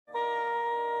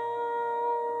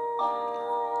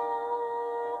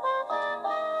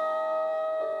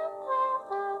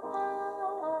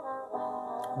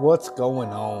What's going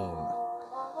on?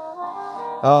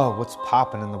 Oh, what's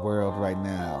popping in the world right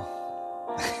now?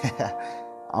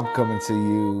 I'm coming to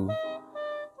you,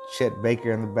 Chet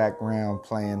Baker in the background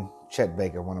playing. Chet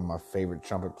Baker, one of my favorite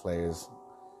trumpet players.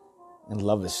 And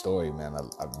love his story, man.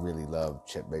 I really love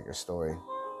Chet Baker's story.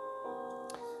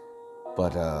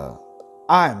 But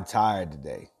I'm tired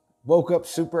today. Woke up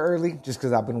super early just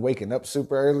because I've been waking up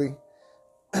super early.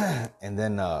 And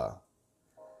then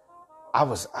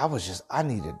I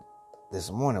needed, this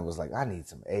morning was like, I need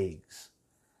some eggs.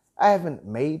 I haven't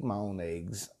made my own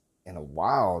eggs in a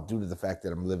while due to the fact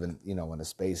that I'm living, in a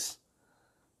space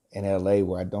in LA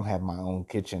where I don't have my own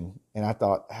kitchen. And I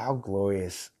thought, how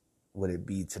glorious would it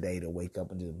be today to wake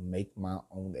up and just make my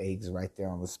own eggs right there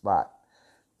on the spot?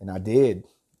 And I did,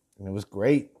 and it was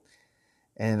great.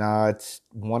 And it's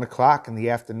 1:00 in the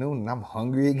afternoon, and I'm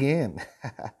hungry again.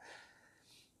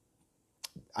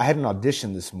 I had an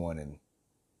audition this morning,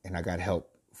 and I got help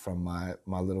from my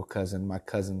little cousin, my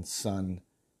cousin's son,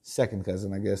 second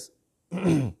cousin, I guess,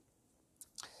 to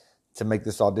make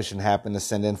this audition happen, to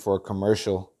send in for a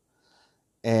commercial.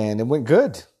 And it went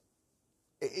good.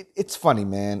 It's funny,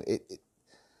 man. It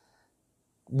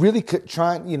really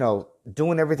trying,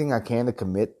 doing everything I can to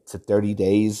commit to 30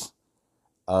 days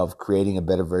of creating a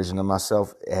better version of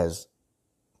myself has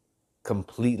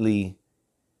completely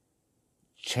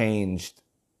changed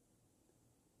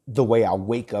the way I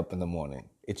wake up in the morning.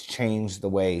 It's changed the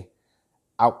way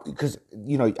because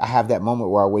I have that moment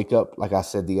where I wake up, like I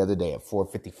said the other day, at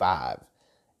 4:55,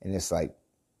 and it's like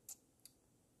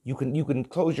you can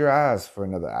close your eyes for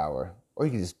another hour, or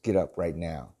you can just get up right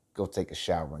now, go take a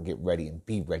shower, and get ready and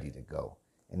be ready to go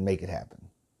and make it happen.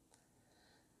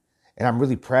 And I'm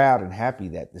really proud and happy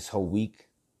that this whole week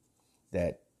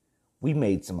that we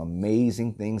made some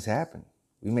amazing things happen.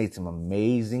 We made some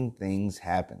amazing things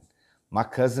happen. My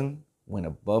cousin went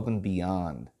above and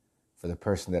beyond for the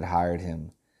person that hired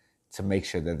him to make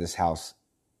sure that this house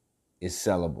is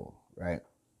sellable, right?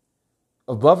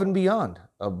 Above and beyond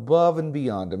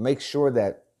to make sure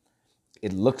that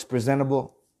it looks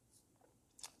presentable,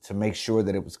 to make sure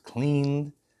that it was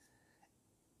cleaned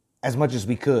as much as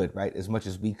we could, right? As much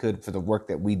as we could for the work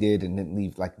that we did and didn't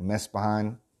leave like mess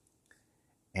behind.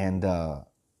 And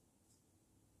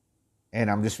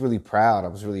I'm just really proud. I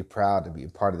was really proud to be a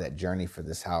part of that journey for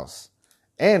this house.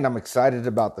 And I'm excited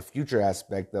about the future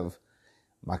aspect of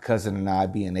my cousin and I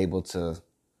being able to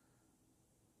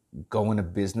go into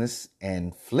business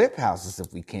and flip houses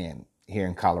if we can here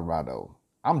in Colorado.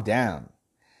 I'm down.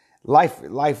 Life,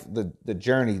 the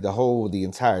journey, the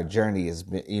entire journey has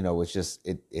been, it's just,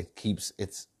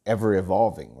 it's ever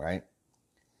evolving, right?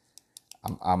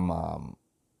 I'm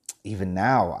even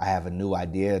now I have a new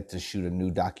idea to shoot a new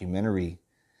documentary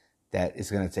that is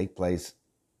going to take place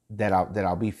that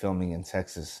I'll be filming in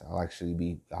Texas. I'm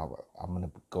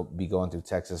going to be going through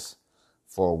Texas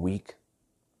for a week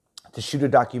to shoot a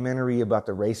documentary about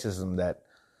the racism that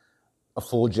a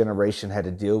full generation had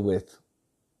to deal with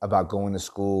about going to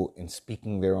school and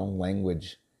speaking their own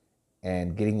language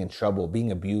and getting in trouble,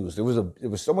 being abused. There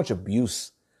was so much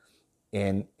abuse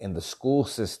in the school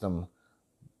system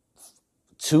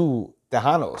to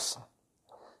Tejanos,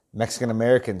 Mexican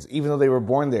Americans, even though they were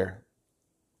born there,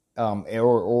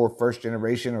 or first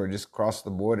generation or just crossed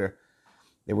the border.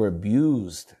 They were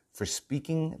abused for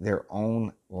speaking their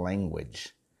own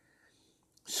language.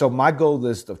 So my goal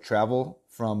is to travel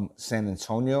from San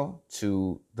Antonio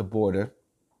to the border.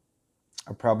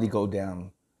 I'll probably go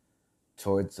down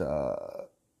towards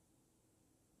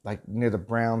like near the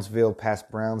Brownsville,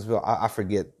 past Brownsville. I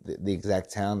forget the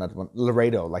exact town.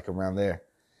 Laredo, like around there.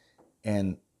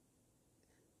 And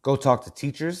go talk to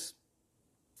teachers,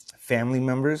 family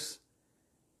members,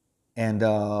 and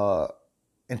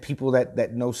people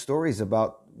that know stories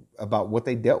about what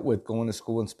they dealt with going to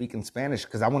school and speaking Spanish,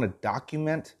 because I want to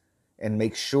document and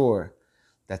make sure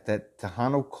that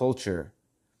Tejano culture,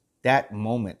 that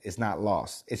moment, is not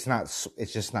lost. It's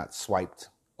just not swiped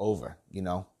over,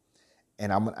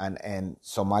 And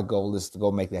so my goal is to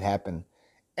go make that happen,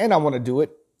 and I want to do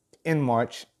it in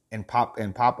March and pop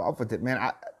off with it,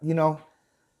 man.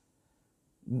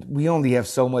 We only have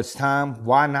so much time.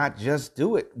 Why not just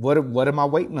do it? What am I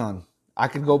waiting on? I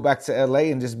could go back to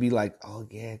LA and just be like, oh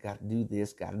yeah, got to do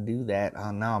this, got to do that.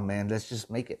 Oh no, man, let's just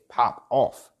make it pop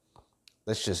off.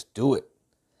 Let's just do it.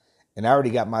 And I already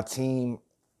got my team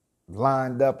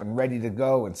lined up and ready to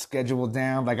go and scheduled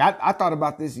down. Like I thought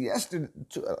about this yesterday.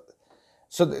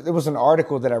 So there was an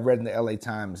article that I read in the LA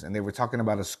Times, and they were talking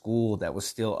about a school that was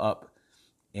still up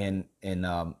in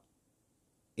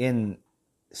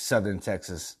southern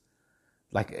Texas,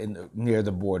 like near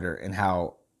the border, and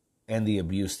and the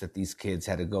abuse that these kids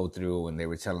had to go through, and they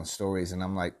were telling stories, and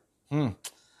I'm like,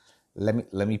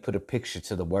 let me put a picture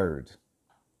to the word.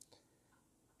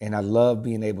 And I love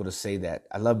being able to say that.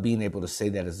 I love being able to say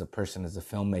that as a person, as a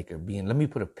filmmaker, let me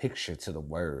put a picture to the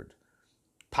word.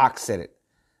 Pac said it.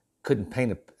 Couldn't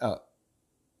paint how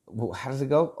does it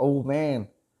go? Oh man,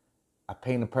 I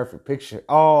paint a perfect picture.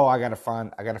 Oh, I gotta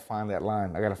find that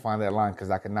line. I gotta find that line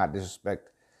because I cannot disrespect.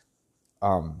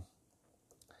 I'm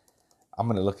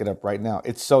gonna look it up right now.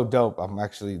 It's so dope. I'm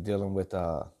actually dealing with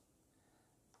I'm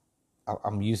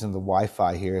using the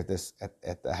Wi-Fi here at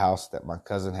the house that my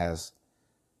cousin has.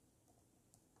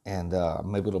 And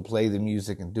I'm able to play the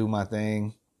music and do my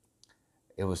thing.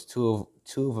 It was two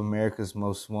of America's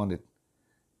Most Wanted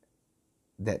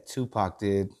that Tupac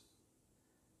did.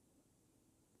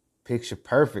 Picture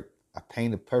perfect. I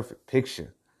paint a perfect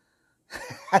picture.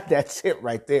 That's it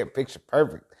right there. Picture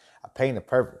perfect. I paint a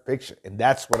perfect picture. And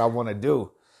that's what I want to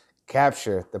do.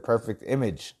 Capture the perfect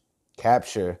image.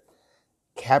 Capture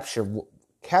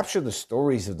the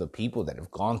stories of the people that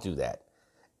have gone through that.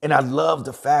 And I love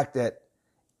the fact that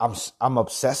I'm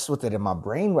obsessed with it in my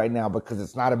brain right now because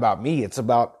it's not about me. It's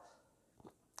about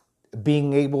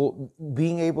being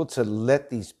able to let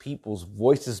these people's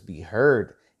voices be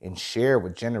heard and share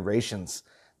with generations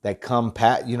that come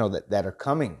that are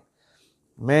coming.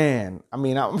 Man, I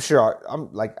mean, I'm sure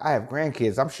I have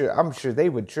grandkids. I'm sure they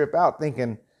would trip out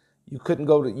thinking you couldn't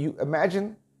go to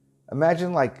imagine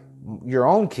like your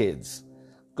own kids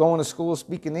going to school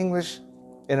speaking English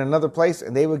in another place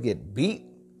and they would get beat.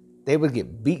 They would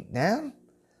get beat down?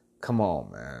 Come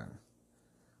on, man.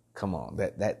 Come on.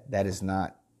 That is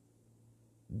not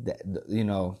that,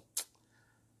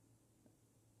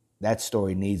 that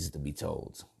story needs to be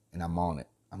told. And I'm on it.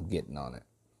 I'm getting on it.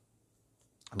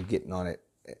 I'm getting on it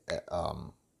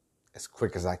as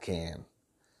quick as I can.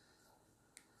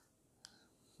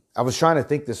 I was trying to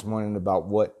think this morning about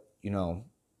what,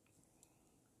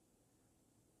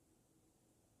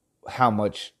 how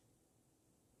much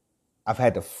I've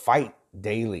had to fight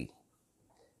daily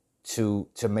to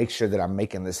make sure that I'm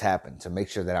making this happen, to make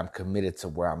sure that I'm committed to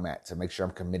where I'm at, to make sure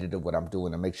I'm committed to what I'm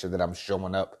doing, to make sure that I'm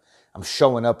showing up. I'm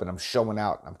showing up and I'm showing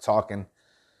out and I'm talking.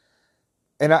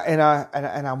 And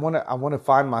I want to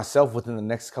find myself within the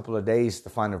next couple of days to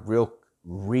find a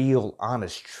real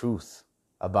honest truth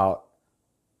about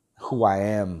who I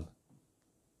am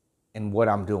and what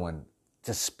I'm doing,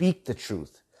 to speak the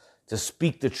truth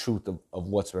of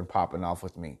what's been popping off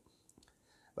with me.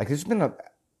 Like there's been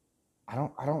I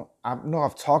know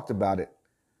I've talked about it,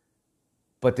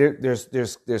 but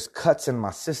there's cuts in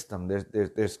my system.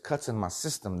 There's cuts in my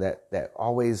system that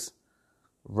always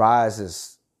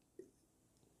rises.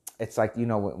 It's like,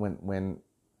 when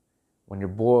you're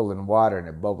boiling water and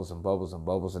it bubbles and bubbles and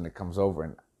bubbles and it comes over.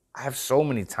 And I have so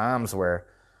many times where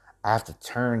I have to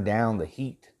turn down the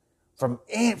heat from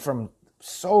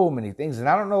so many things. And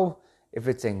I don't know if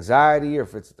it's anxiety or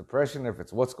if it's depression or if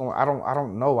it's what's going on. I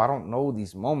don't know. I don't know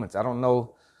these moments. I don't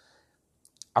know.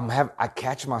 I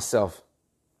catch myself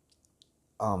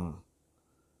with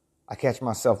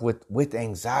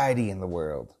anxiety in the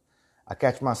world. I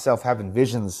catch myself having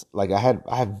visions like I don't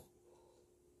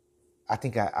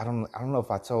know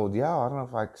if I told y'all, I don't know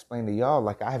if I explained to y'all,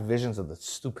 like I have visions of the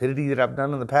stupidity that I've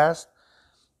done in the past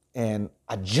and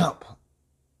I jump.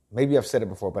 Maybe I've said it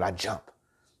before, but I jump.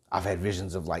 I've had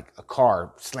visions of like a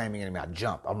car slamming into me. I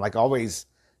jump. I'm like always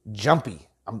jumpy.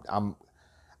 I'm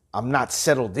not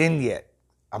settled in yet.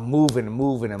 I'm moving and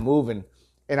moving and moving.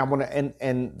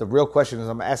 And the real question is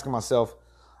I'm asking myself,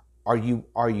 are you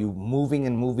moving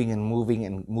and moving and moving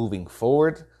and moving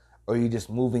forward? Or are you just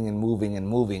moving and moving and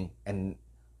moving and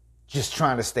just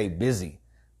trying to stay busy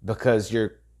because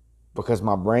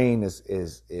my brain is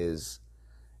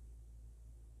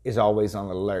always on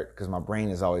alert because my brain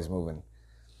is always moving.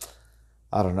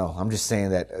 I don't know. I'm just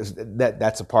saying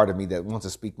that's a part of me that wants to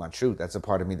speak my truth. That's a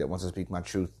part of me that wants to speak my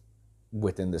truth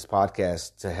within this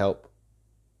podcast to help.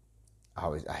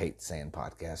 I hate saying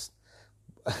podcast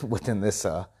within this,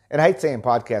 and I hate saying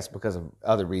podcast because of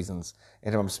other reasons.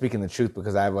 And I'm speaking the truth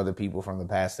because I have other people from the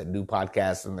past that do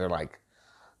podcasts and they're like,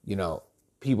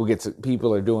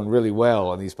 people are doing really well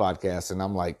on these podcasts. And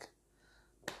I'm like,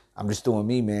 I'm just doing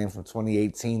me, man, from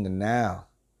 2018 to now.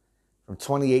 From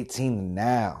 2018 to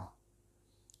now.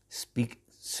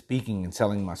 Speaking and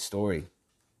telling my story.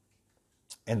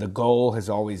 And the goal has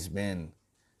always been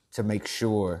to make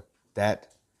sure that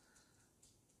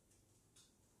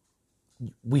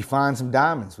we find some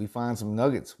diamonds, we find some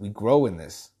nuggets, we grow in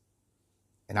this.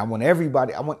 And I want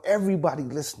everybody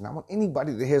listening, I want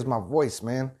anybody that hears my voice,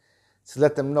 man, to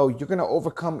let them know you're going to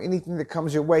overcome anything that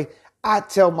comes your way. I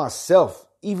tell myself,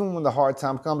 even when the hard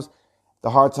time comes, The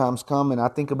hard times come, and I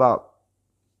think about,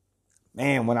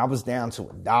 man, when I was down to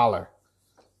 $1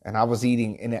 and I was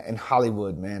eating in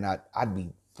Hollywood, man, I'd be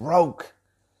broke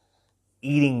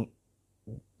eating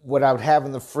what I would have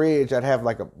in the fridge. I'd have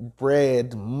like a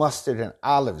bread, mustard, and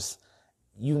olives.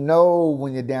 You know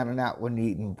when you're down and out when you're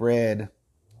eating bread,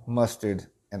 mustard,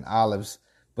 and olives,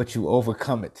 but you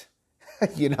overcome it.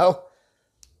 You know?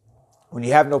 When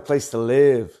you have no place to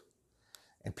live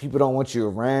and people don't want you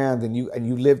around and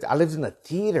I lived in a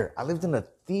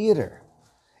theater.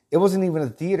 It wasn't even a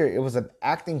theater. It was an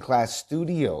acting class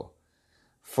studio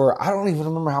for, I don't even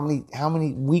remember how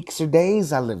many weeks or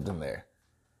days I lived in there.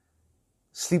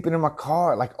 Sleeping in my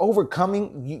car, like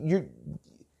overcoming,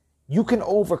 you can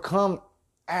overcome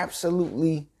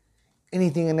absolutely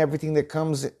anything and everything that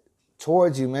comes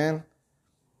towards you, man.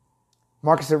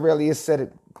 Marcus Aurelius said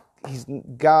it.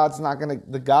 God is not going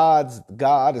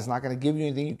to give you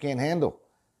anything you can't handle.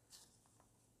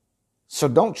 So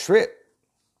don't trip.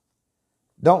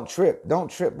 Don't trip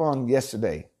on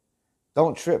yesterday.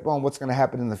 Don't trip on what's going to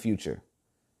happen in the future.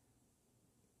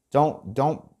 Don't,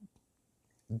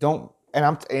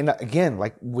 and again,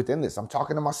 like within this, I'm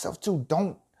talking to myself too.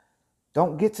 Don't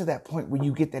get to that point where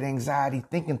you get that anxiety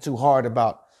thinking too hard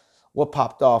about what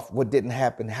popped off, what didn't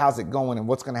happen, how's it going, and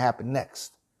what's going to happen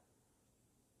next.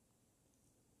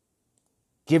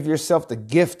 Give yourself the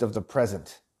gift of the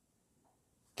present.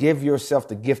 Give yourself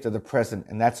the gift of the present.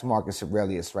 And that's Marcus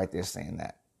Aurelius right there saying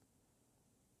that.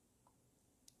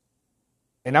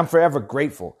 And I'm forever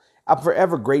grateful. I'm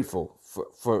forever grateful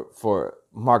for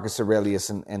Marcus Aurelius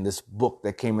and this book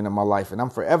that came into my life. And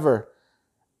I'm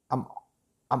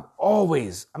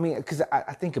always, because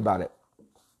I think about it.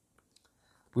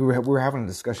 We were having a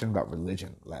discussion about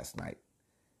religion last night.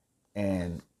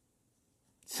 And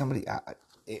somebody,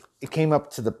 it came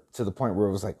up to the point where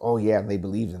it was like, oh yeah, and they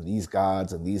believed in these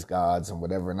gods and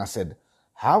whatever. And I said,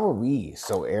 how are we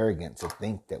so arrogant to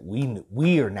think that we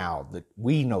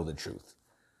know the truth?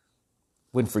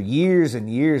 When for years and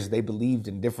years they believed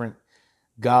in different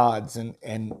gods and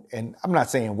I'm not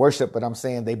saying worship, but I'm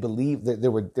saying they believed that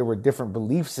there were different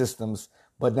belief systems,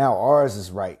 but now ours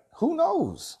is right. Who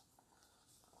knows?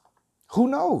 Who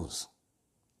knows?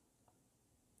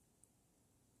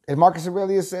 And Marcus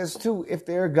Aurelius says too, if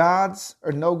there are gods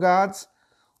or no gods,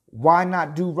 why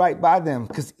not do right by them?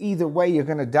 Because either way, you're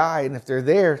going to die. And if they're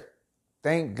there,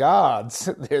 thank God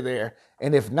they're there.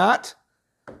 And if not,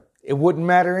 it wouldn't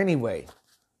matter anyway.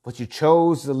 But you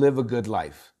chose to live a good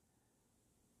life.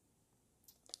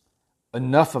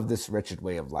 Enough of this wretched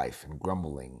way of life and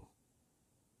grumbling.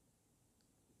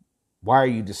 Why are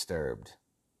you disturbed?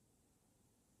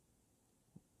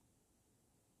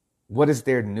 What is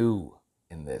there new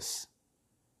in this?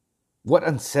 What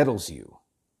unsettles you?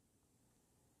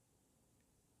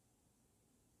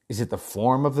 Is it the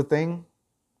form of the thing?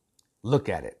 Look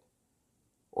at it.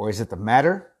 Or is it the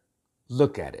matter?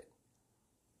 Look at it.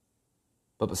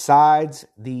 But besides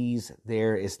these,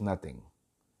 there is nothing.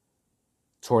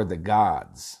 Toward the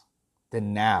gods,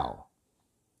 then now.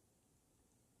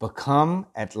 Become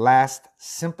at last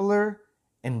simpler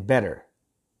and better.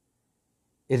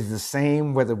 It is the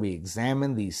same whether we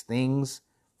examine these things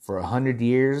for 100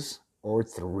 years or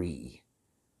 3.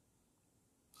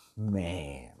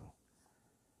 Man.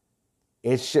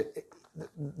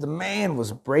 The man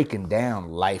was breaking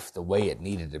down life the way it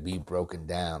needed to be broken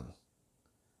down.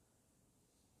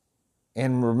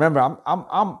 And remember,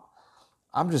 I'm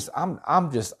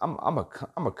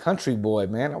a country boy,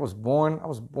 man. I was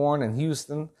born in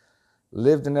Houston,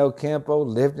 lived in El Campo,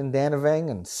 lived in Danavang,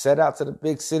 and set out to the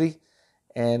big city.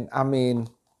 And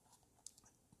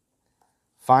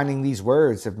finding these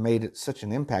words have made such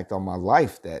an impact on my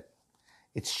life that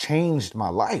it's changed my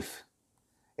life.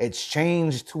 It's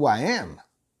changed who I am.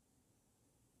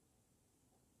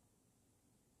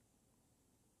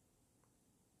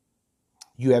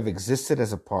 You have existed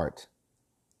as a part.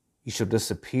 You shall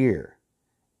disappear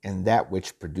in that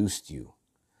which produced you.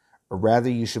 Or rather,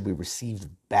 you shall be received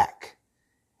back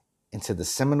into the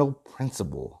seminal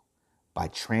principle by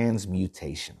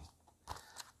transmutation.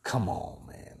 Come on,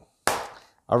 man.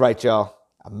 All right, y'all.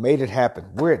 I made it happen.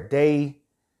 We're at day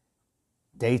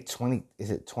 20. Is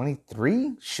it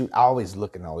 23? Shoot, I always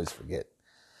look and always forget.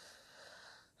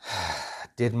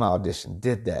 Did my audition.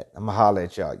 Did that. I'm going to holler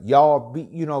at y'all.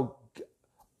 Y'all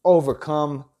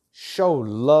overcome, show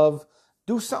love,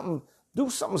 do something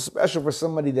special for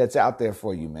somebody that's out there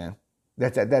for you, man.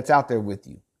 That's out there with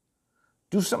you.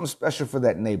 Do something special for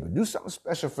that neighbor. Do something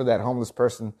special for that homeless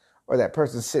person or that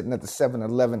person sitting at the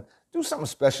 7-Eleven. Do something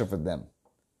special for them.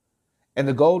 And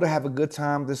the goal to have a good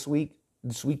time this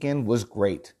weekend was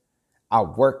great. I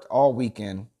worked all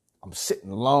weekend. I'm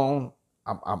sitting alone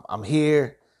I'm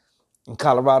here in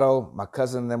Colorado. My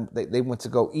cousin and them, they went to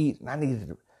go eat, and I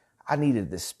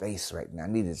needed this space right now. I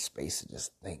needed space to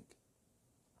just think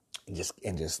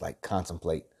and just like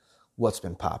contemplate what's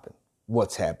been popping,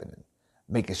 what's happening,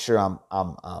 making sure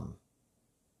I'm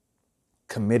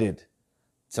committed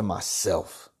to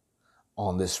myself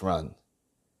on this run.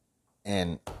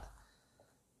 And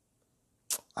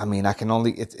I mean, I can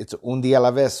only, it's un día a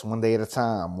la vez, one day at a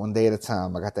time, one day at a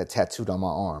time. I got that tattooed on my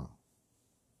arm.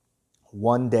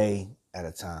 One day at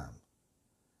a time.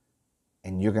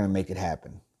 And you're going to make it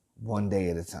happen. One day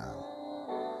at a time.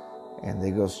 And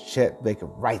there goes Chet Baker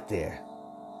right there.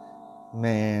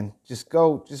 Man, just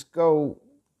go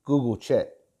Google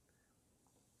Chet.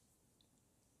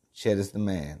 Chet is the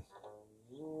man.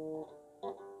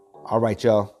 All right,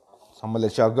 y'all. So I'm going to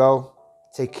let y'all go.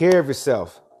 Take care of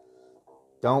yourself.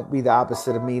 Don't be the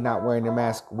opposite of me not wearing your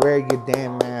mask. Wear your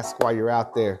damn mask while you're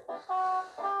out there.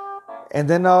 And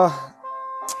then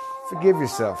forgive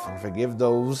yourself and forgive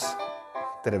those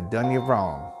that have done you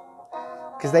wrong.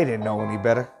 Because they didn't know any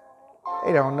better.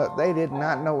 They did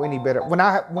not know any better. When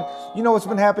you know what's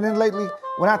been happening lately?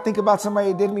 When I think about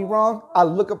somebody that did me wrong, I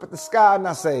look up at the sky and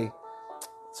I say,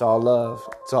 it's all love.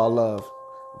 It's all love.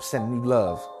 I'm sending you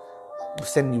love. I'm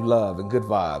sending you love and good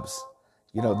vibes.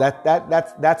 You know,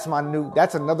 that's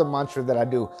another mantra that I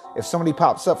do. If somebody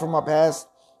pops up from my past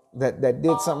that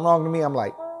did something wrong to me, I'm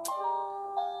like,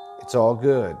 it's all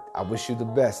good. I wish you the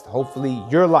best. Hopefully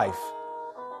your life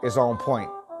is on point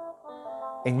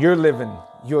and you're living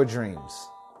your dreams.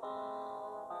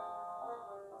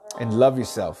 And love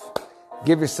yourself.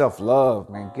 Give yourself love,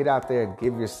 man. Get out there and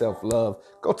give yourself love.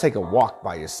 Go take a walk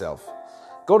by yourself.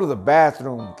 Go to the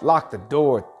bathroom, lock the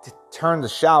door, turn the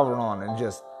shower on, and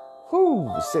just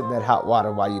sit in that hot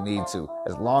water while you need to,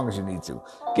 as long as you need to.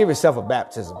 Give yourself a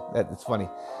baptism. It's funny.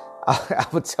 I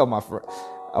would tell my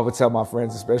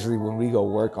friends, especially when we go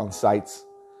work on sites,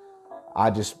 I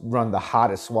just run the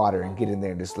hottest water and get in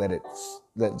there and just let it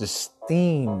just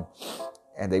steam.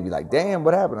 And they'd be like, damn,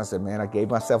 what happened? I said, man, I gave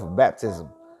myself a baptism.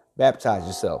 Baptize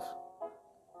yourself.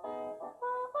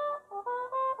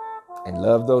 And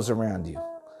love those around you.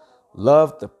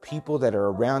 Love the people that are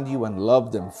around you and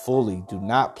love them fully. Do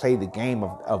not play the game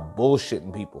of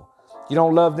bullshitting people. You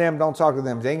don't love them, don't talk to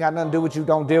them. If they ain't got nothing to do with you,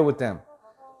 don't deal with them.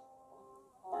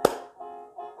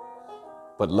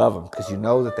 But love them because you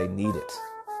know that they need it.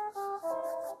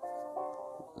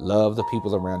 Love the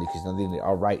people around you because you know they need it.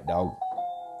 All right, dog.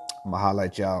 I'm going to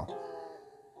highlight y'all.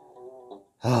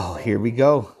 Oh, here we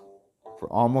go. We're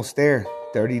almost there.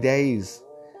 30 days.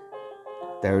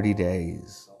 30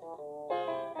 days.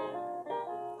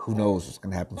 Who knows what's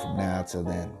going to happen from now till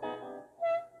then.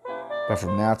 But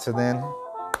from now till then,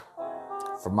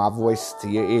 from my voice to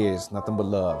your ears, nothing but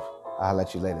love. I'll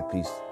let you later. Peace.